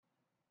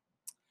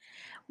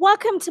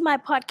Welcome to my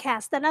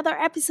podcast, another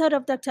episode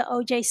of Dr.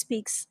 OJ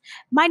Speaks.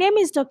 My name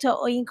is Dr.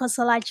 Oyinko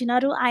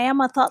Solajinadu. I am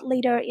a thought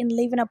leader in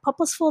living a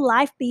purposeful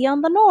life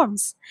beyond the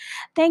norms.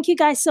 Thank you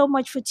guys so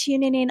much for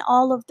tuning in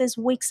all of these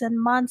weeks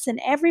and months. And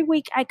every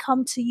week I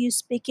come to you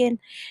speaking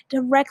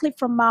directly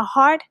from my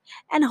heart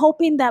and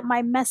hoping that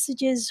my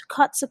messages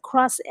cuts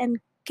across and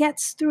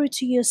gets through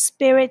to your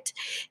spirit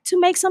to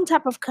make some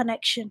type of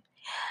connection.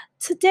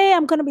 Today,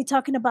 I'm going to be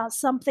talking about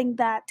something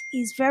that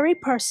is very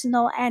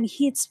personal and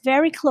hits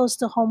very close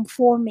to home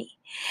for me.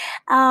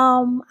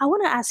 I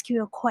want to ask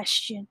you a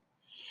question.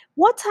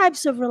 What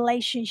types of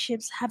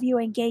relationships have you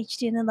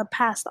engaged in the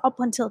past up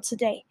until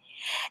today?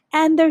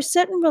 And there's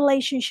certain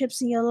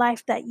relationships in your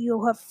life that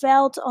you have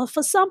felt, or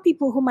for some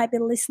people who might be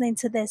listening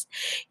to this,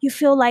 you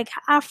feel like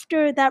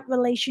after that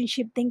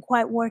relationship didn't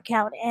quite work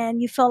out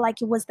and you felt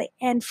like it was the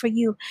end for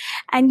you.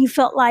 And you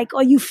felt like,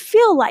 or you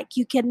feel like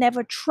you can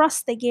never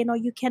trust again, or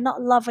you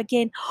cannot love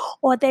again,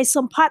 or there's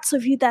some parts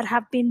of you that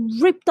have been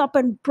ripped up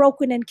and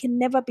broken and can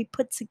never be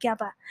put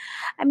together.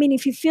 I mean,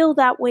 if you feel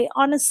that way,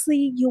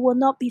 honestly, you will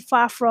not be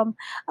far from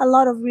a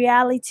lot of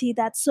reality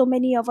that so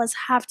many of us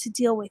have to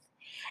deal with,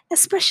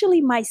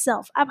 especially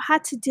myself. I've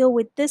had to deal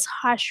with this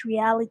harsh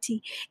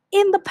reality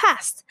in the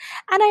past.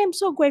 And I am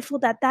so grateful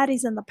that that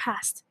is in the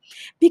past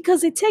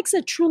because it takes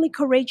a truly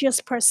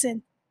courageous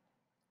person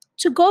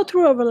to go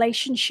through a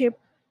relationship,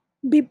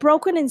 be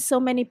broken in so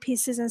many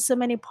pieces and so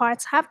many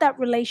parts, have that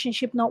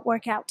relationship not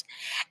work out,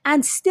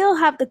 and still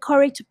have the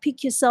courage to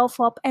pick yourself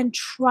up and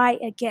try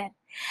again.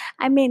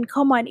 I mean,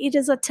 come on, it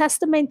is a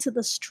testament to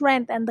the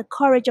strength and the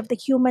courage of the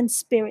human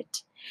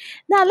spirit.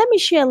 Now, let me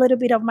share a little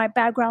bit of my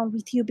background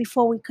with you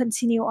before we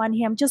continue on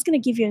here. I'm just going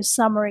to give you a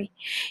summary.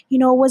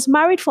 Was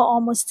married for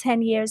almost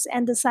 10 years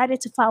and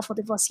decided to file for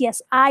divorce.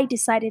 Yes, I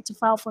decided to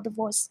file for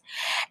divorce.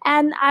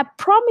 And I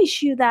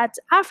promise you that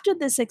after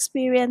this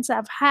experience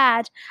I've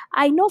had,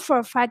 I know for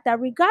a fact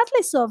that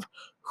regardless of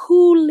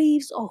who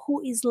leaves or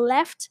who is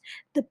left,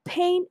 the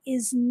pain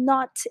is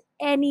not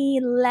any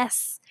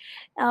less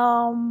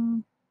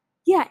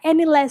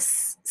any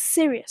less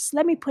serious.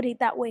 Let me put it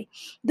that way.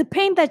 The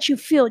pain that you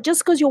feel just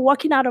because you're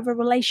walking out of a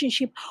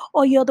relationship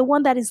or you're the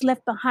one that is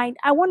left behind,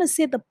 I want to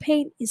say the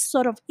pain is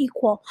sort of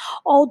equal.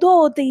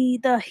 Although the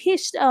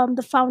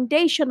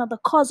foundation or the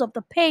cause of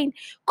the pain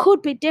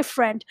could be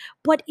different,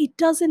 but it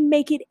doesn't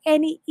make it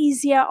any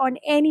easier on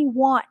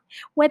anyone,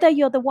 whether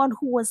you're the one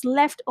who was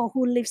left or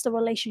who leaves the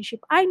relationship.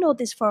 I know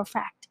this for a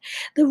fact.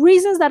 The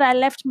reasons that I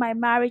left my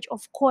marriage,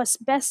 of course,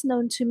 best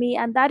known to me,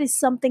 and that is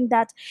something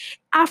that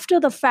after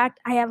the fact,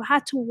 I have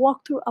had to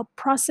walk through a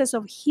process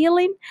of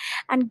healing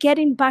and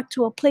getting back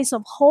to a place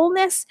of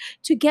wholeness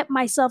to get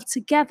myself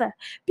together.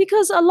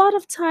 Because a lot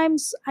of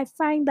times I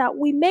find that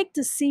we make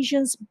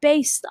decisions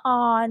based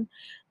on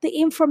the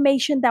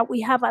information that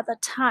we have at the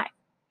time.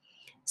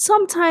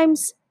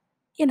 Sometimes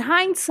in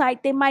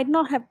hindsight, they might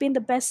not have been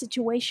the best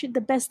situation,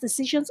 the best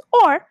decisions,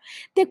 or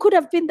they could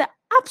have been the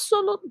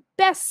absolute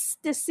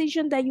best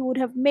decision that you would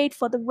have made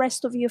for the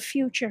rest of your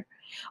future.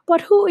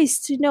 But who is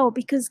to know?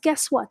 Because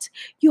guess what?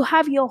 You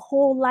have your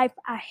whole life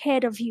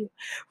ahead of you.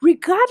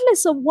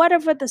 Regardless of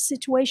whatever the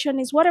situation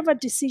is, whatever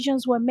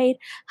decisions were made,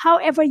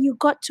 however you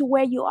got to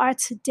where you are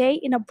today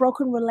in a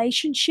broken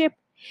relationship,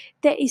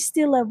 there is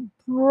still a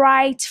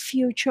bright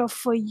future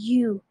for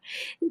you.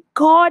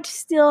 God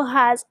still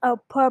has a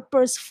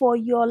purpose for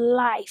your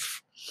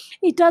life.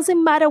 It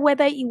doesn't matter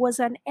whether it was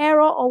an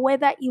error or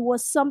whether it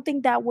was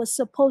something that was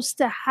supposed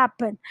to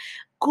happen.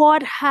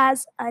 God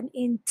has an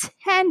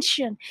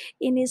intention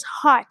in his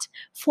heart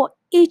for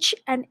each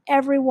and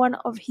every one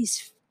of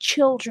his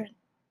children.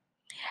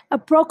 A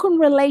broken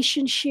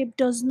relationship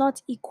does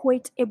not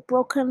equate a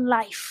broken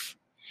life.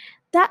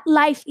 That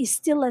life is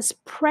still as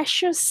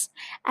precious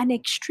and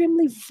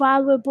extremely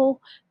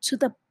valuable to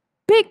the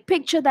big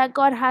picture that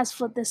God has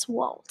for this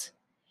world.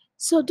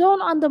 So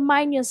don't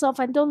undermine yourself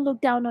and don't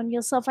look down on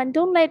yourself and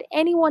don't let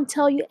anyone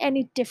tell you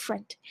any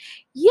different.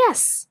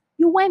 Yes,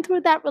 you went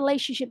through that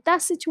relationship,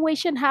 that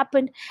situation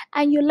happened,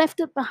 and you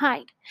left it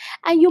behind.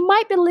 And you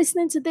might be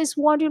listening to this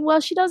wondering, well,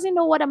 she doesn't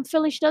know what I'm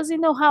feeling. She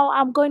doesn't know how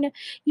I'm going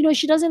to,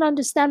 she doesn't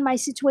understand my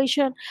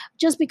situation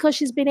just because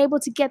she's been able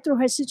to get through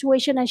her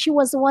situation and she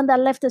was the one that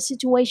left the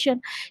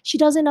situation. She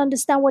doesn't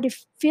understand what it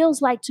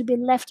feels like to be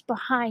left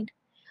behind.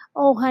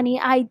 Oh, honey,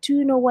 I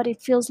do know what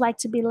it feels like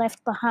to be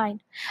left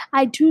behind.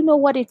 I do know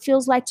what it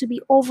feels like to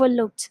be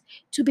overlooked,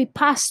 to be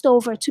passed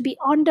over, to be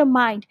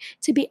undermined,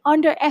 to be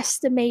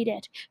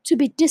underestimated, to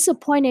be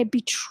disappointed,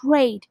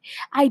 betrayed.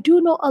 I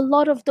do know a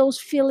lot of those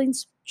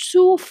feelings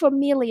too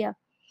familiar.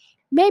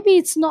 Maybe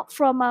it's not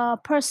from a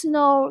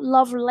personal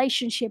love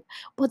relationship,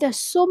 but there's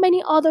so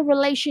many other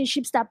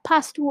relationships that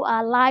pass through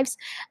our lives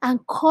and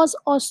cause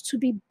us to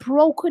be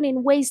broken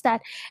in ways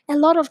that a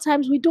lot of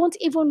times we don't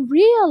even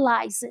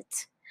realize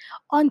it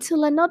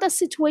until another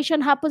situation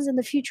happens in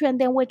the future,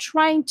 and then we're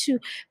trying to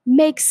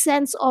make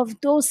sense of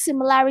those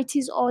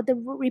similarities or the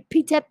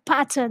repeated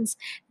patterns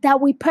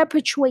that we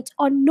perpetuate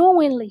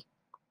unknowingly.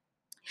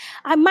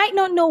 I might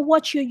not know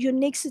what your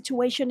unique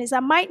situation is. I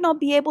might not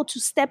be able to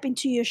step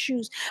into your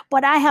shoes,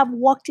 but I have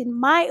walked in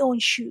my own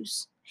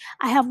shoes.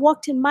 I have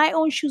walked in my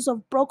own shoes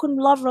of broken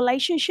love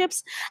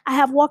relationships. I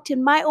have walked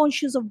in my own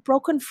shoes of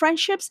broken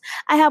friendships.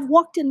 I have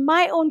walked in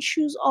my own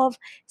shoes of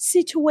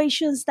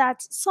situations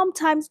that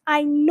sometimes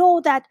I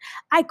know that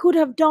I could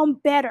have done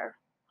better.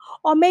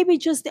 Or maybe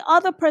just the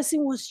other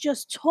person was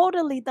just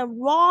totally the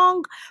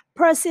wrong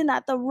person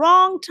at the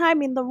wrong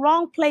time in the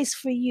wrong place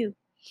for you.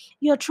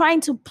 You're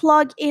trying to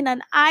plug in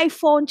an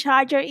iPhone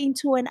charger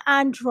into an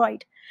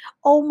Android.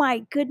 Oh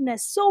my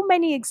goodness, so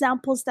many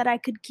examples that I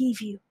could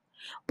give you.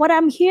 But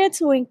I'm here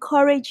to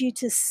encourage you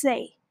to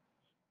say,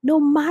 no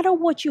matter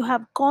what you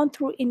have gone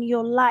through in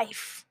your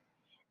life,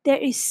 there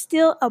is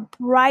still a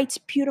bright,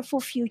 beautiful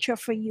future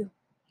for you.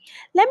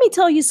 Let me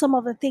tell you some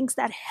of the things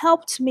that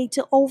helped me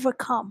to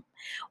overcome.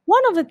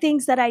 One of the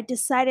things that I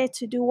decided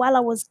to do while I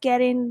was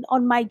getting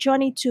on my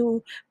journey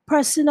to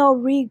personal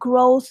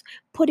regrowth,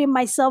 putting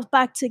myself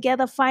back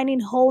together, finding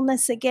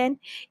wholeness again,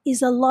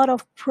 is a lot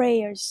of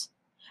prayers.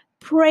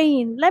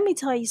 Praying, let me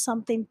tell you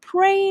something,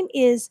 praying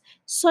is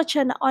such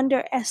an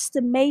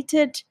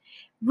underestimated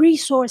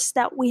resource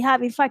that we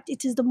have. In fact,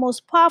 it is the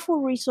most powerful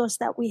resource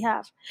that we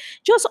have.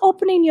 Just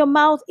opening your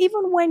mouth,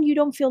 even when you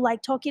don't feel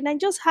like talking, and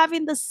just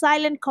having the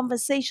silent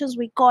conversations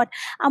with God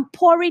and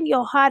pouring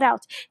your heart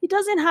out. It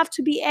doesn't have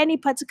to be any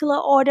particular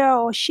order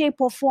or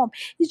shape or form.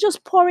 It's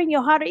just pouring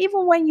your heart out,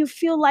 even when you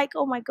feel like,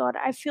 oh my God,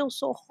 I feel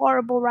so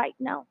horrible right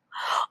now.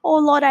 Oh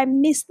Lord, I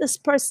miss this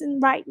person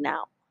right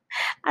now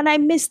and I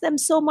miss them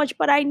so much,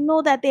 but I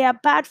know that they are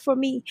bad for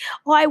me.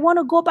 Or I want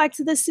to go back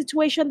to this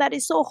situation that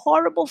is so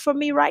horrible for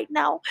me right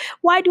now.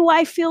 Why do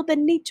I feel the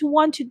need to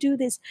want to do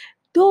this?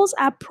 Those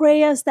are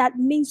prayers that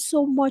mean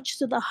so much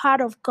to the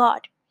heart of God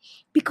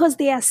because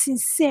they are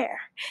sincere.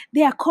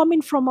 They are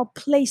coming from a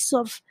place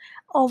of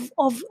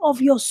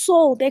your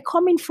soul. They're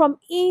coming from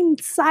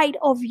inside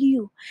of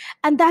you.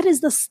 And that is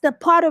the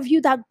part of you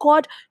that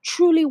God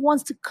truly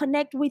wants to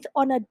connect with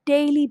on a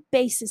daily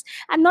basis.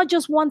 And not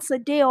just once a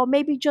day or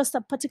maybe just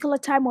a particular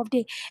time of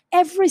day.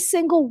 Every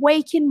single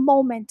waking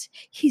moment,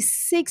 He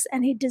seeks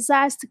and He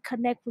desires to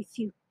connect with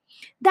you.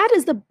 That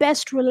is the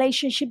best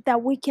relationship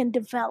that we can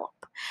develop.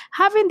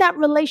 Having that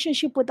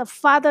relationship with the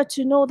Father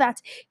to know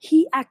that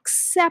He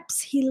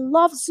accepts, He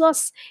loves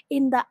us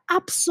in the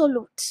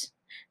absolute.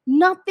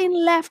 Nothing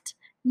left,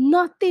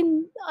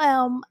 nothing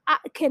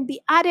can be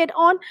added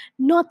on,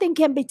 nothing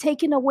can be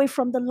taken away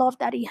from the love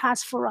that He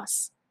has for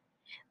us.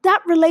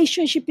 That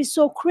relationship is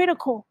so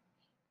critical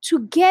to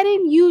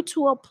getting you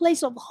to a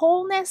place of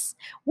wholeness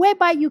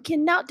whereby you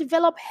can now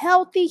develop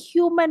healthy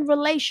human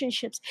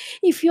relationships.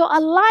 If your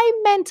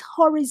alignment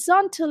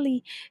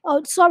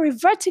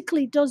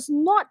vertically does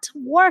not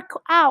work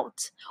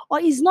out or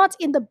is not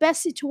in the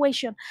best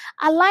situation,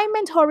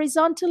 alignment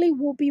horizontally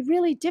will be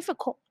really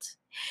difficult.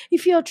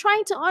 If you're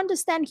trying to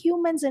understand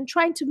humans and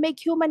trying to make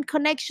human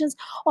connections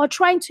or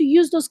trying to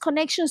use those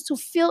connections to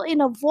fill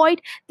in a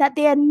void that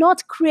they are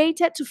not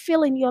created to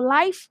fill in your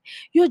life,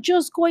 you're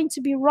just going to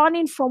be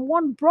running from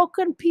one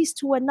broken piece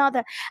to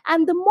another.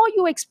 And the more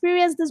you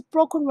experience these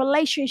broken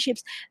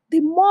relationships, the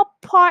more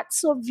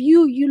parts of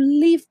you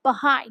leave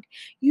behind.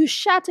 You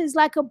shatter. It's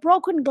like a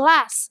broken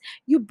glass.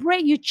 You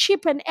break, you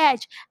chip an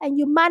edge and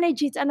you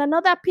manage it, and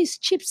another piece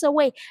chips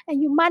away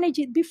and you manage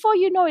it. Before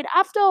you know it,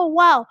 after a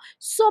while,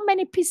 so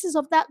many pieces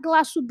of that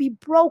glass will be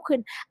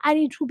broken and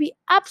it will be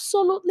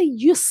absolutely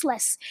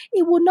useless.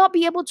 It will not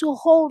be able to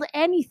hold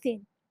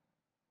anything.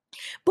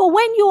 But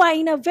when you are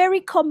in a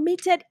very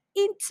committed,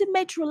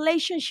 intimate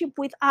relationship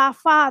with our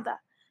Father,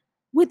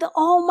 with the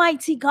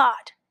Almighty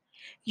God,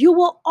 you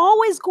will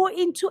always go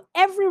into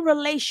every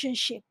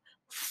relationship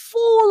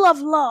full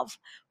of love,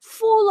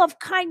 full of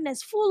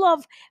kindness, full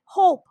of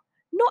hope.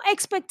 No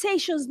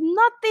expectations,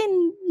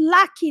 nothing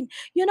lacking.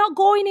 You're not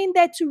going in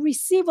there to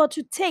receive or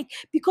to take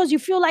because you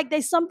feel like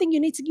there's something you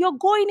need to. You're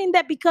going in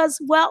there because,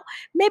 well,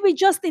 maybe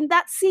just in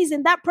that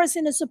season, that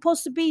person is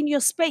supposed to be in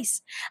your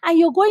space. And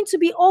you're going to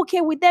be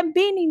okay with them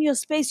being in your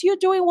space. You're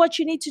doing what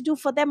you need to do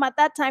for them at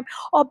that time,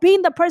 or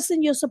being the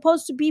person you're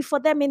supposed to be for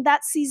them in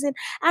that season.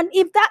 And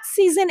if that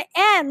season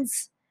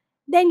ends,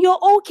 then you're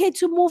okay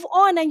to move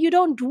on and you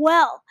don't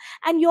dwell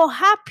and you're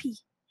happy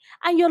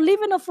and you're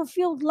living a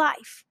fulfilled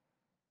life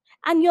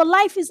and your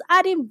life is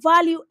adding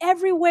value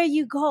everywhere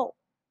you go.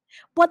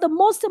 But the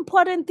most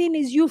important thing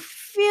is you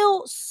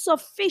feel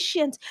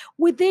sufficient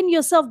within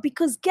yourself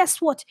because guess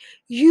what?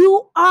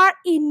 You are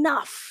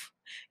enough.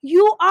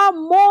 You are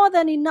more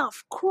than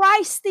enough.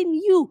 Christ in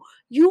you,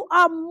 you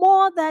are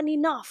more than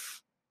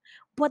enough.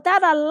 But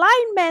that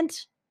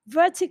alignment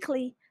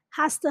vertically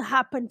has to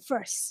happen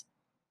first.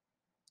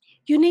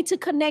 You need to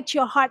connect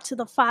your heart to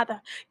the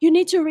Father. You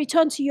need to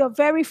return to your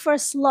very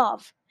first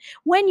love.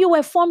 When you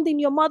were formed in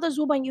your mother's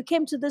womb and you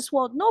came to this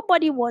world,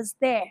 nobody was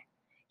there.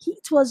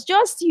 It was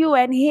just you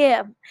and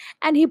Him.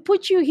 And He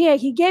put you here.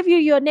 He gave you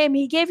your name.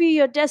 He gave you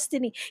your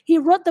destiny. He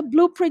wrote the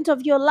blueprint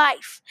of your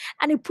life.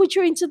 And He put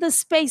you into this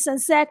space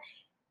and said,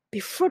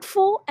 be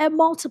fruitful and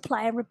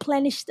multiply and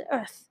replenish the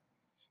earth.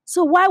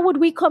 So why would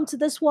we come to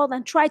this world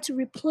and try to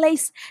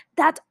replace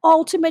that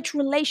ultimate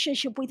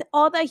relationship with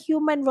other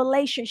human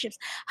relationships?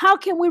 How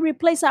can we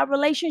replace our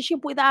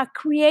relationship with our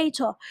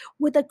creator,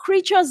 with the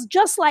creatures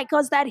just like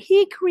us that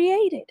he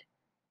created?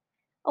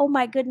 Oh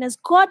my goodness.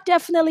 God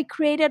definitely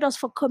created us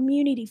for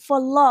community, for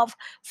love,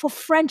 for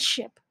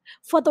friendship,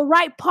 for the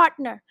right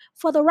partner,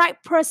 for the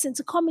right person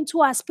to come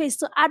into our space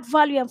to add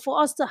value and for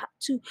us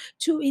to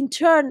in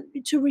turn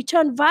to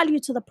return value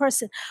to the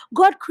person.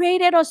 God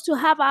created us to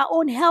have our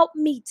own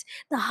helpmeet,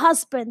 the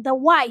husband, the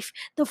wife,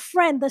 the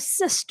friend, the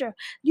sister.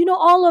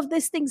 All of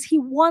these things he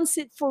wants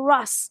it for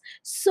us.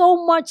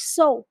 So much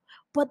so.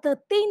 But the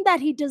thing that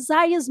he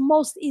desires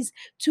most is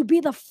to be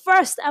the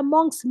first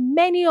amongst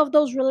many of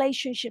those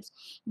relationships.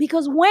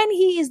 Because when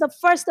he is the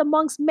first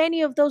amongst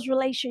many of those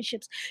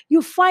relationships,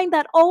 you find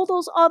that all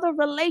those other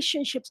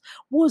relationships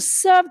will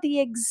serve the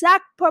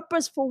exact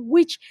purpose for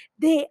which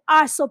they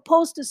are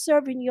supposed to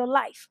serve in your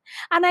life.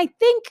 And I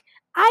think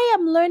I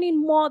am learning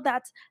more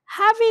that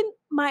having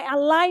my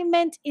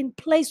alignment in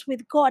place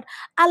with God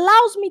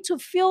allows me to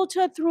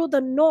filter through the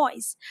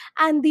noise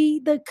and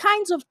the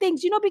kinds of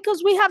things,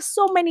 because we have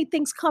so many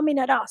things coming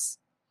at us.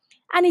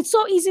 And it's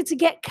so easy to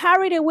get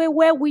carried away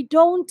where we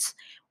don't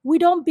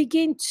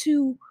begin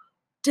to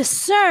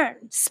discern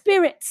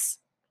spirits.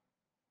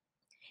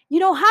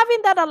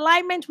 Having that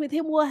alignment with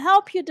him will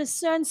help you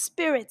discern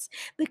spirits.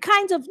 The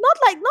kinds of not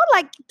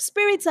like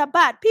spirits are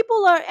bad.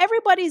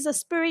 Everybody is a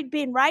spirit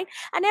being, right?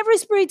 And every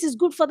spirit is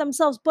good for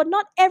themselves, but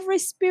not every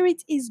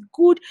spirit is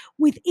good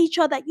with each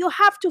other. You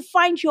have to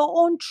find your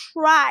own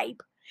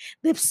tribe.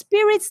 The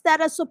spirits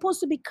that are supposed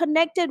to be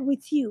connected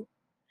with you.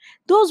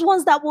 Those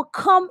ones that will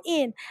come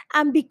in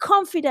and be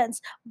confident,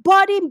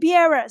 burden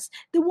bearers,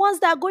 the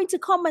ones that are going to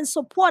come and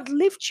support,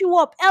 lift you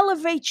up,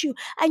 elevate you,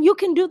 and you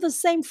can do the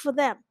same for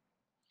them.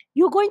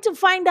 You're going to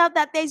find out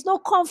that there's no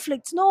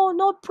conflicts,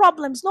 no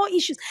problems, no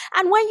issues.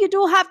 And when you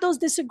do have those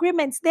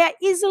disagreements, they're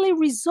easily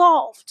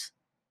resolved.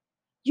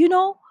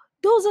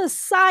 Those are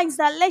signs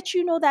that let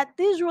you know that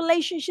these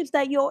relationships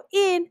that you're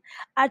in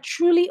are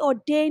truly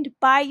ordained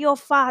by your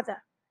Father.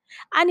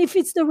 And if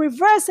it's the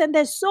reverse and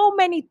there's so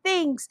many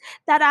things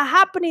that are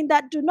happening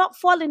that do not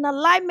fall in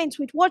alignment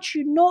with what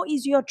you know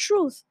is your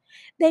truth,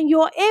 then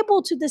you're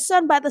able to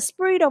discern by the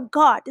Spirit of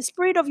God, the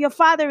Spirit of your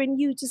Father in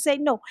you, to say,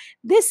 no,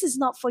 this is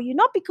not for you.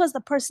 Not because the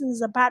person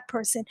is a bad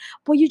person,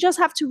 but you just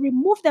have to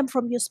remove them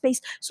from your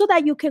space so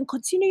that you can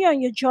continue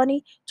on your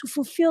journey to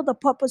fulfill the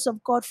purpose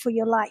of God for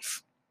your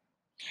life.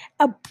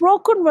 A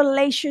broken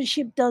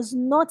relationship does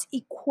not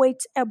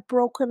equate a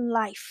broken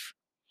life.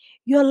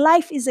 Your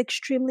life is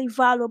extremely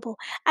valuable.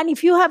 And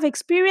if you have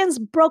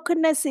experienced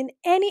brokenness in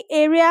any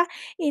area,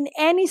 in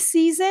any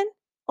season,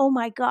 oh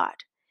my God,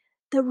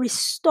 the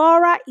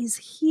restorer is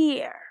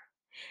here.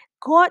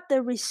 God,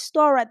 the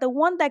restorer, the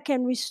one that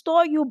can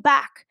restore you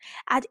back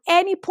at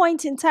any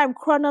point in time.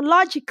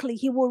 Chronologically,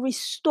 he will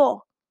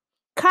restore.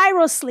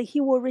 Kairosly,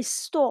 he will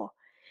restore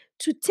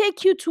to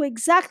take you to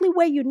exactly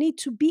where you need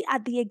to be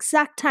at the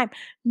exact time,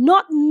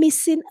 not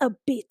missing a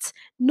bit,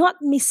 not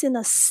missing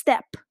a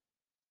step.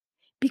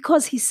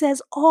 Because he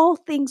says all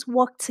things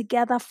work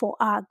together for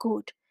our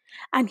good.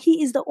 And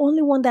he is the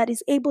only one that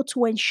is able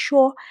to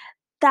ensure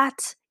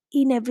that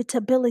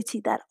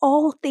inevitability, that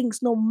all things,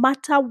 no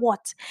matter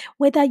what,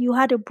 whether you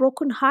had a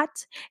broken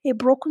heart, a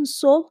broken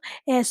soul,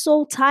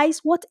 soul ties,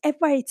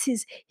 whatever it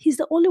is, he's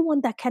the only one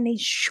that can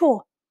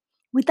ensure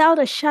without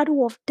a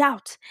shadow of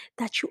doubt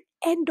that you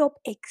end up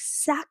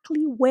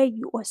exactly where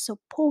you are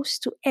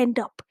supposed to end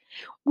up,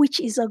 which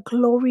is a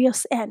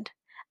glorious end,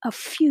 a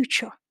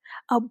future,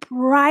 a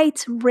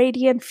bright,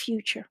 radiant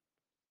future.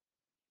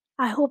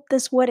 I hope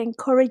this word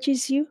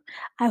encourages you.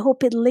 I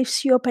hope it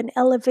lifts you up and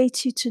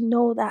elevates you to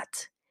know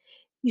that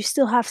you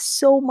still have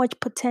so much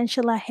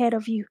potential ahead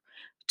of you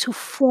to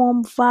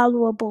form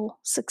valuable,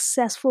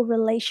 successful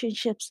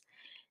relationships,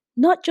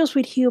 not just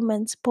with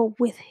humans, but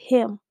with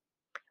Him,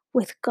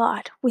 with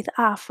God, with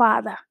our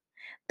Father,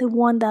 the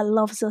one that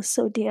loves us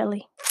so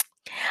dearly.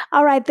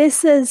 All right,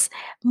 this is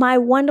my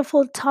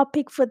wonderful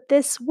topic for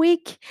this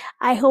week.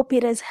 I hope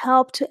it has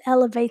helped to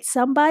elevate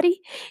somebody.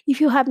 If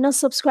you have not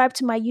subscribed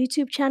to my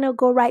YouTube channel,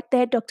 go right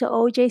there, Dr.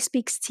 OJ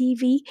Speaks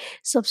TV.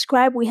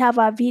 Subscribe. We have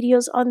our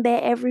videos on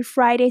there every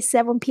Friday,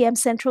 7 p.m.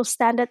 Central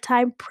Standard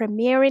Time,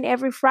 premiering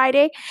every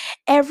Friday.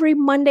 Every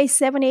Monday,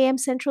 7 a.m.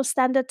 Central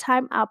Standard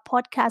Time, our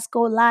podcasts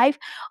go live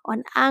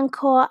on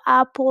Anchor,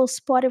 Apple,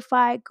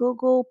 Spotify,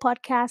 Google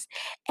Podcasts,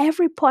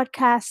 every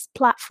podcast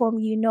platform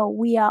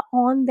we are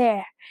on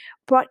there,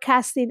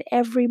 broadcasting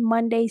every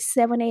Monday,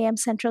 7 a.m.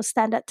 Central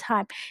Standard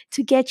Time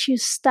to get you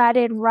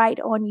started right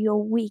on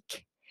your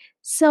week.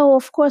 So,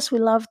 of course, we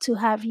love to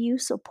have you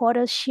support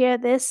us, share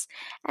this,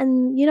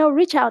 and,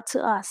 reach out to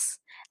us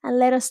and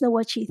let us know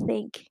what you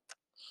think.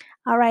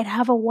 All right,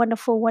 have a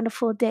wonderful,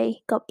 wonderful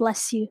day. God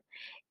bless you.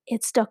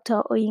 It's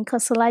Dr. Oyinka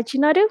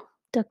Solajinadu,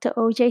 Dr.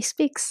 OJ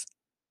Speaks.